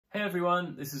Hey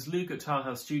everyone, this is Luke at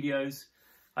Tilehouse Studios.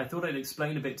 I thought I'd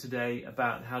explain a bit today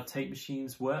about how tape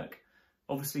machines work.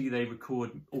 Obviously they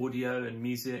record audio and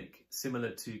music similar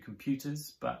to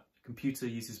computers, but a computer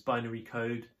uses binary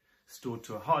code stored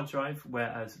to a hard drive,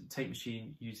 whereas a tape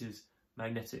machine uses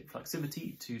magnetic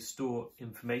fluxivity to store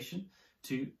information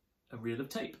to a reel of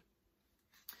tape.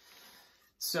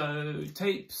 So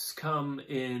tapes come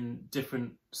in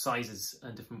different sizes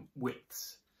and different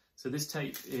widths. So this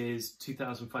tape is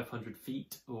 2,500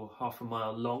 feet or half a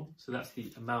mile long. So that's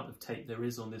the amount of tape there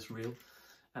is on this reel.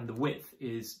 And the width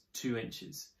is 2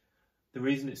 inches. The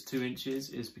reason it's 2 inches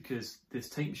is because this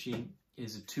tape machine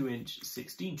is a 2-inch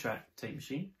 16-track tape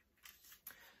machine.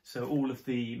 So all of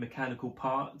the mechanical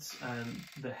parts and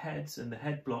the heads and the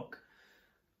head block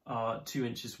are 2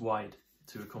 inches wide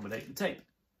to accommodate the tape.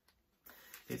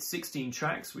 It's 16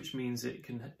 tracks, which means it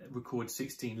can record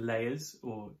 16 layers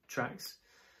or tracks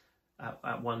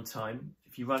at one time.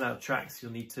 If you run out of tracks,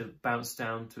 you'll need to bounce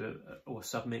down to or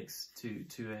submix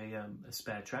to a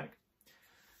spare track.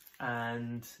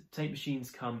 And tape machines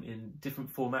come in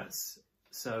different formats.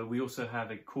 So we also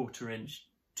have a 1/4-inch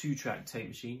 2-track tape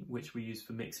machine, which we use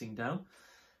for mixing down.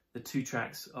 The 2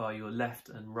 tracks are your left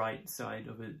and right side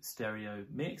of a stereo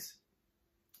mix.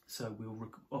 So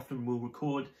often we'll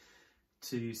record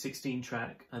to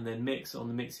 16-track and then mix on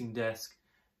the mixing desk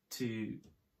to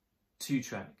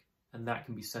 2-track. And that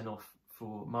can be sent off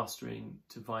for mastering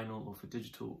to vinyl or for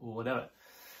digital or whatever.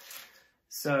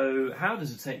 So how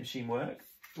does a tape machine work?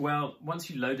 Well, once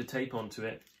you load a tape onto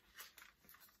it,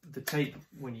 the tape,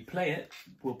 when you play it,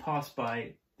 will pass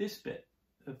by this bit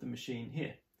of the machine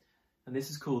here. And this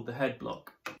is called the head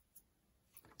block.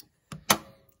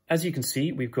 As you can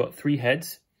see, we've got 3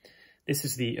 heads. This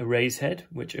is the erase head,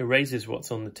 which erases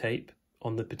what's on the tape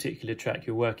on the particular track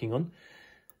you're working on.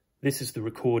 This is the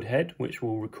record head, which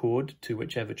will record to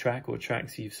whichever track or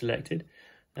tracks you've selected.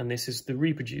 And this is the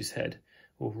reproduce head,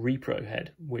 or repro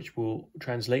head, which will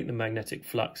translate the magnetic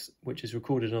flux, which is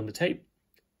recorded on the tape,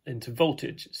 into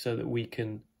voltage so that we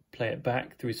can play it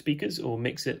back through speakers or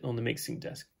mix it on the mixing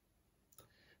desk.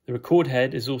 The record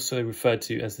head is also referred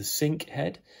to as the sync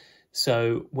head.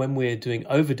 So when we're doing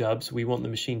overdubs, we want the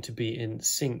machine to be in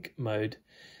sync mode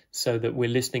so that we're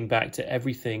listening back to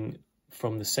everything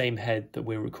from the same head that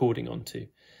we're recording onto.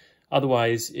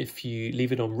 Otherwise, if you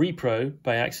leave it on repro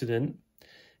by accident,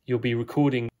 you'll be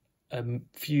recording a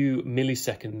few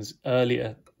milliseconds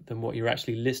earlier than what you're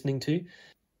actually listening to.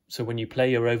 So when you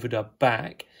play your overdub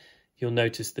back, you'll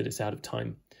notice that it's out of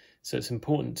time. So it's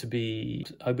important to be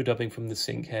overdubbing from the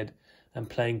sync head and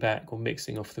playing back or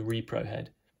mixing off the repro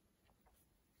head.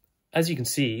 As you can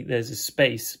see, there's a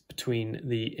space between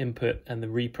the input and the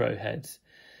repro heads.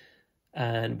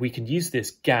 And we can use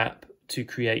this gap to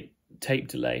create tape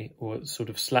delay or sort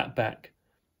of slapback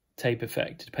tape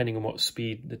effect, depending on what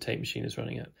speed the tape machine is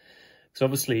running at. So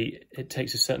obviously it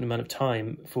takes a certain amount of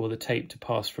time for the tape to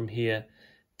pass from here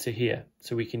to here.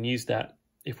 So we can use that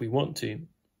if we want to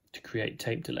create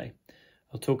tape delay.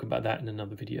 I'll talk about that in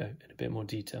another video in a bit more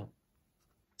detail.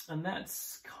 And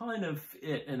that's kind of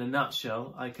it in a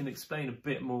nutshell. I can explain a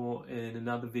bit more in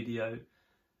another video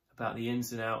about the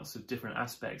ins and outs of different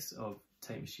aspects of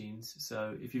tape machines.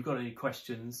 So if you've got any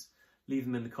questions, leave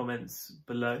them in the comments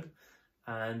below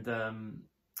and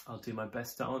I'll do my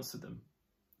best to answer them.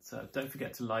 So don't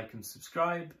forget to like and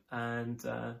subscribe and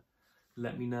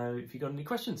let me know if you've got any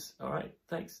questions. All right,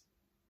 thanks.